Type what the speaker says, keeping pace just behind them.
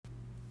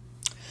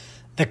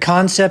The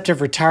concept of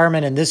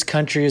retirement in this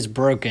country is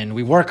broken.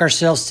 We work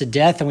ourselves to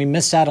death and we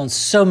miss out on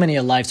so many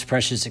of life's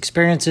precious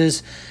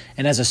experiences.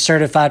 And as a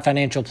certified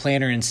financial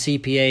planner and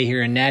CPA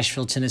here in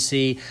Nashville,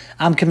 Tennessee,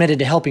 I'm committed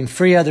to helping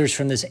free others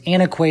from this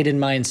antiquated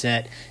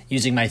mindset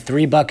using my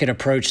 3-bucket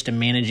approach to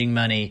managing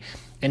money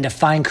and to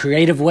find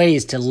creative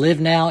ways to live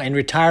now and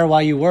retire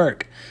while you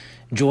work.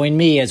 Join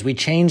me as we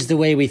change the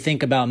way we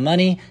think about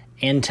money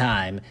and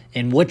time,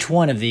 and which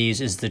one of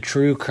these is the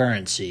true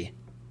currency.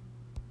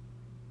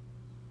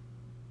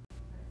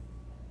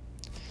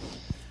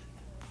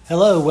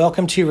 Hello,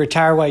 welcome to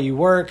Retire While You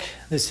Work.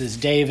 This is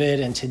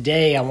David, and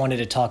today I wanted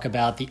to talk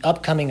about the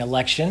upcoming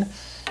election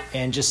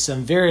and just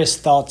some various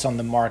thoughts on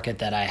the market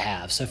that I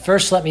have. So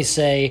first, let me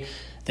say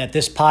that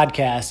this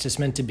podcast is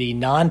meant to be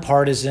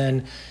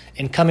nonpartisan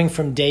and coming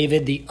from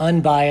David, the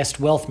unbiased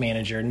wealth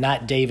manager,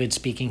 not David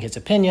speaking his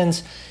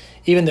opinions,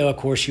 even though, of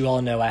course, you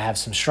all know I have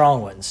some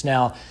strong ones.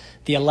 Now,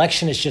 the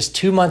election is just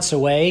 2 months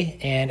away,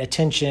 and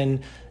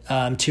attention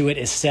to it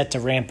is set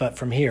to ramp up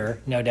from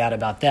here, no doubt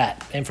about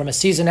that. And from a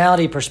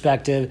seasonality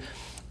perspective,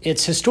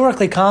 it's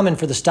historically common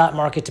for the stock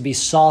market to be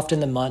soft in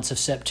the months of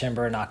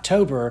September and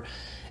October,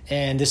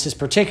 and this is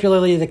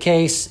particularly the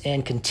case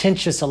in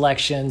contentious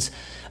elections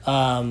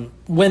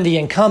when the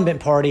incumbent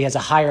party has a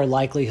higher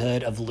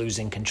likelihood of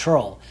losing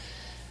control.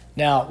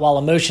 Now, while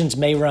emotions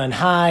may run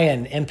high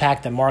and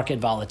impact the market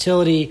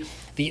volatility,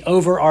 the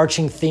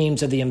overarching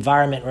themes of the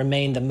environment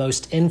remain the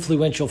most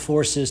influential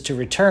forces to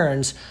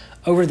returns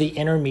over the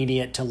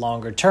intermediate to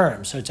longer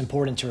term. So it's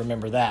important to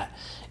remember that.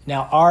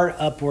 Now, our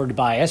upward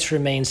bias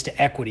remains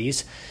to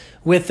equities,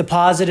 with the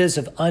positives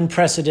of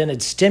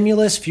unprecedented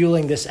stimulus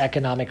fueling this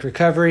economic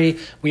recovery.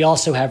 We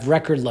also have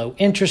record low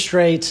interest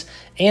rates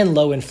and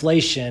low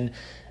inflation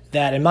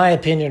that, in my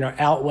opinion, are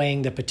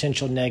outweighing the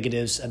potential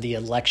negatives of the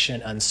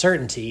election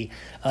uncertainty,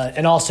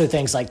 and also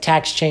things like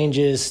tax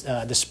changes,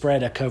 the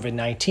spread of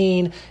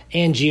COVID-19,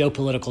 and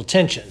geopolitical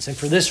tensions. And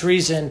for this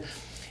reason,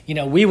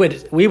 we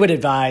would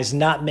advise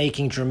not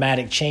making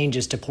dramatic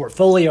changes to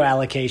portfolio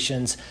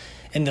allocations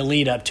in the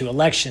lead up to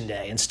election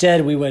day.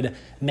 Instead, we would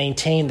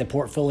maintain the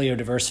portfolio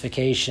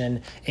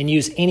diversification and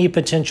use any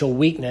potential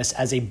weakness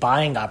as a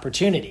buying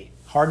opportunity.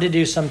 Hard to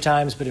do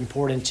sometimes, but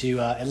important to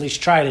at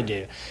least try to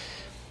do.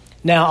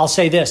 Now, I'll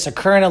say this, the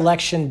current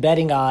election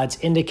betting odds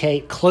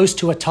indicate close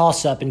to a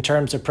toss-up in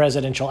terms of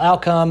presidential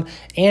outcome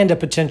and a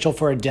potential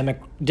for a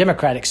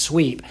Democratic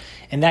sweep.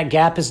 And that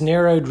gap has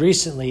narrowed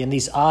recently, and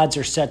these odds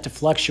are set to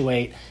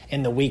fluctuate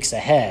in the weeks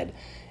ahead.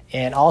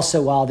 And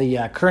also, while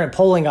the current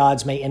polling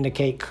odds may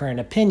indicate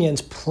current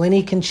opinions,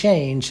 plenty can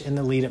change in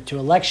the lead up to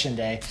election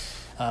day,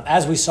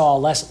 as we saw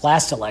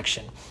last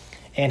election.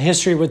 And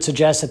history would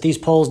suggest that these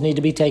polls need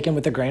to be taken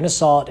with a grain of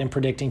salt in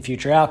predicting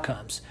future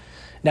outcomes.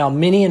 Now,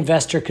 many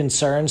investor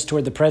concerns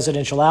toward the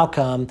presidential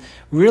outcome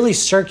really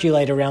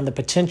circulate around the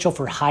potential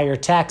for higher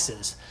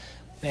taxes.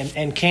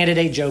 And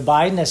candidate Joe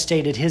Biden has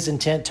stated his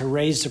intent to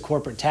raise the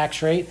corporate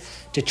tax rate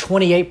to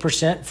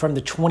 28% from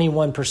the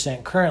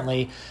 21%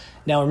 currently.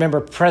 Now, remember,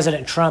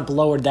 President Trump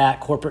lowered that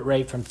corporate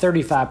rate from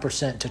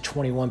 35% to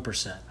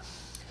 21%.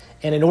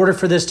 And in order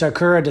for this to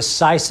occur, a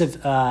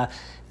decisive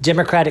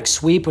Democratic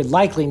sweep would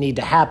likely need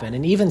to happen.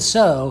 And even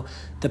so,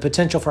 the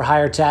potential for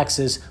higher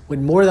taxes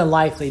would more than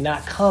likely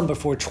not come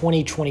before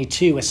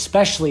 2022,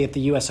 especially if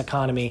the U.S.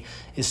 economy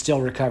is still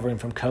recovering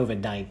from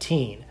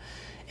COVID-19.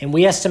 And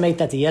we estimate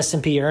that the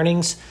S&P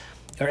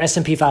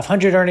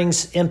 500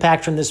 earnings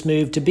impact from this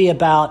move to be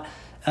about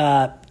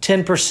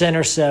 10%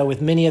 or so, with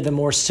many of the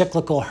more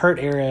cyclical hurt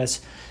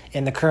areas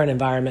in the current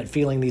environment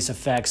feeling these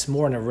effects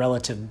more on a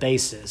relative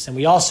basis. And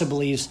we also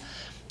believe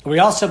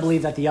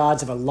that the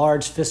odds of a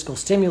large fiscal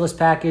stimulus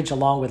package,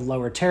 along with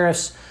lower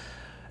tariffs,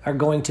 are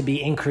going to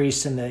be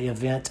increased in the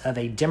event of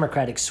a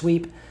Democratic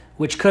sweep,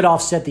 which could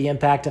offset the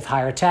impact of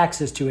higher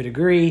taxes to a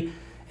degree,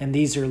 and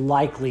these are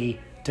likely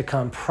to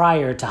come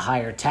prior to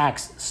higher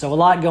taxes. So a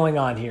lot going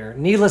on here.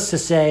 Needless to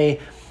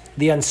say,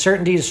 the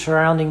uncertainty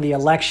surrounding the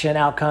election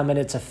outcome and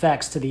its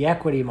effects to the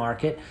equity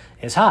market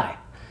is high.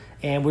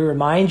 And we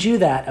remind you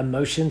that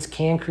emotions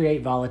can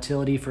create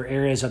volatility for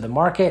areas of the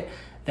market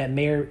that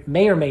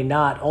may or may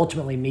not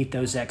ultimately meet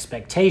those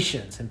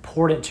expectations.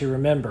 Important to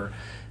remember.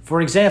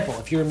 For example,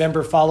 if you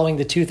remember following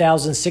the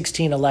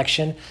 2016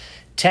 election,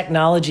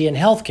 technology and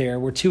healthcare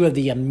were two of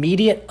the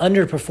immediate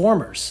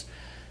underperformers.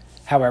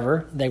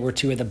 However, they were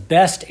two of the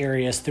best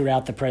areas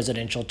throughout the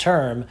presidential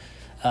term,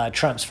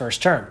 Trump's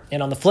first term.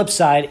 And on the flip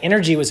side,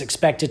 energy was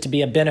expected to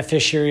be a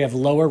beneficiary of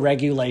lower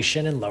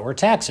regulation and lower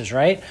taxes,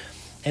 right?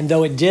 And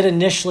though it did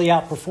initially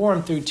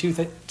outperform through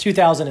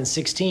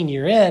 2016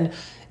 year end,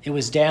 it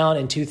was down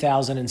in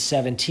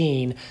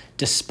 2017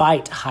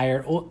 despite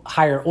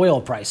higher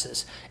oil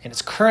prices. And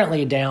it's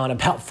currently down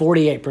about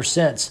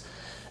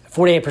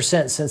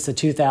 48% since the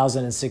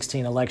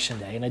 2016 election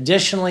day. And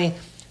additionally,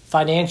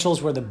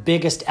 financials were the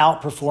biggest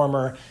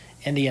outperformer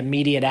in the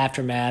immediate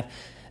aftermath,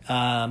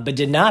 but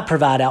did not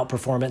provide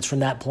outperformance from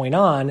that point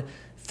on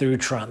through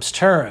Trump's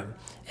term.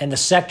 And the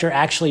sector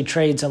actually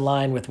trades in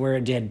line with where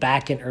it did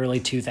back in early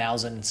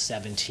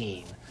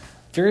 2017.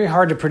 very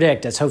hard to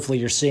predict, as hopefully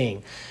you're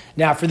seeing.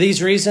 Now, for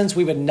these reasons,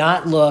 we would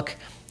not look,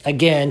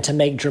 again, to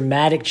make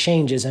dramatic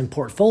changes in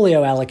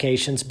portfolio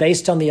allocations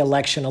based on the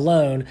election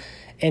alone,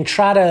 and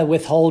try to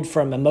withhold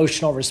from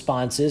emotional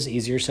responses,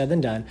 easier said than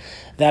done,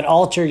 that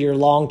alter your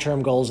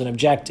long-term goals and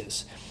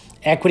objectives.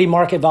 Equity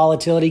market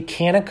volatility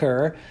can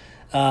occur,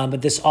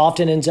 but this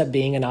often ends up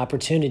being an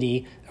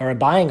opportunity or a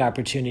buying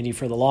opportunity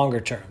for the longer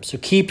term. So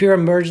keep your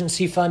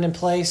emergency fund in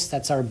place.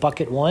 That's our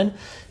bucket one.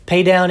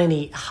 Pay down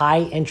any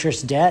high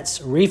interest debts,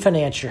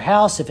 refinance your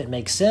house if it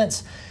makes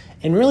sense,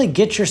 and really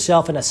get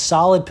yourself in a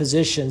solid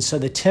position so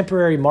the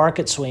temporary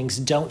market swings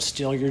don't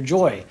steal your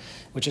joy,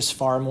 which is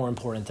far more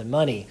important than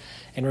money.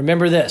 And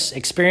remember this,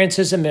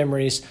 experiences and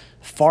memories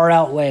far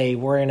outweigh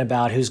worrying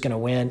about who's going to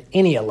win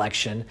any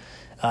election,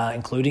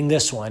 including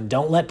this one.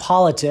 Don't let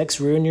politics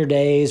ruin your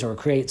days or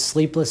create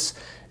sleepless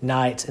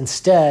nights.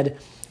 Instead,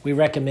 we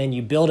recommend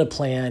you build a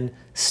plan,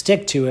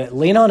 stick to it,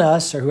 lean on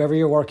us or whoever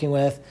you're working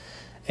with,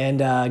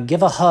 and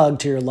give a hug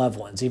to your loved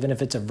ones, even if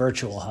it's a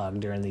virtual hug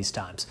during these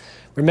times.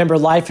 Remember,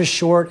 life is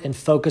short and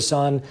focus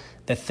on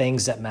the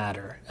things that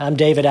matter. I'm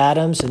David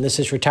Adams, and this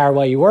is Retire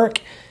While You Work,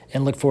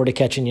 and look forward to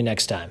catching you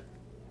next time.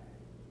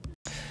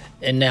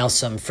 And now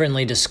some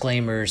friendly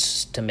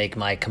disclaimers to make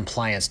my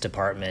compliance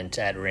department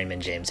at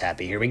Raymond James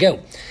happy. Here we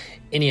go.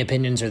 Any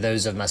opinions are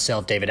those of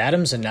myself, David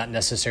Adams, and not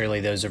necessarily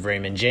those of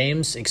Raymond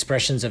James.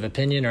 Expressions of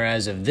opinion are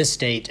as of this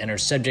date and are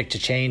subject to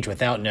change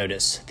without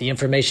notice. The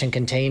information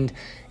contained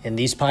in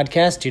these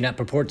podcasts do not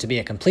purport to be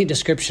a complete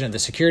description of the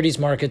securities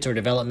markets or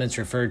developments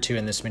referred to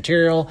in this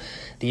material.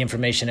 The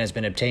information has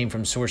been obtained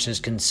from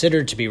sources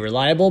considered to be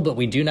reliable, but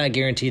we do not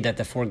guarantee that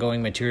the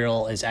foregoing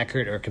material is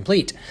accurate or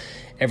complete.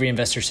 Every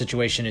investor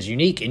situation is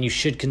unique, and you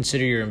should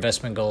consider your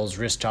investment goals,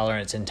 risk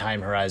tolerance, and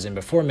time horizon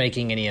before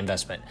making any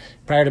investment.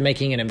 Prior to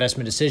making an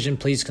investment decision,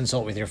 please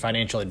consult with your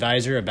financial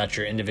advisor about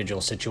your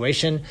individual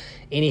situation.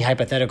 Any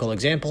hypothetical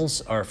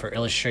examples are for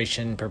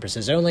illustration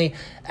purposes only.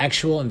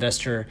 Actual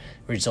investor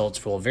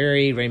results will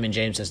vary. Raymond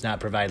James does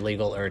not provide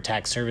legal or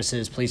tax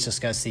services. Please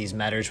discuss these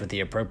matters with the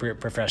appropriate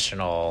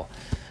professional.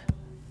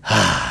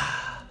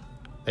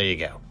 There you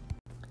go.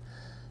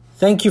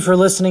 Thank you for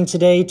listening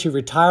today to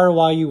Retire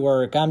While You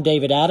Work. I'm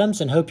David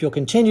Adams and hope you'll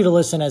continue to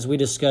listen as we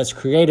discuss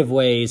creative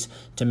ways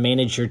to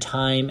manage your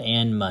time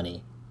and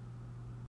money.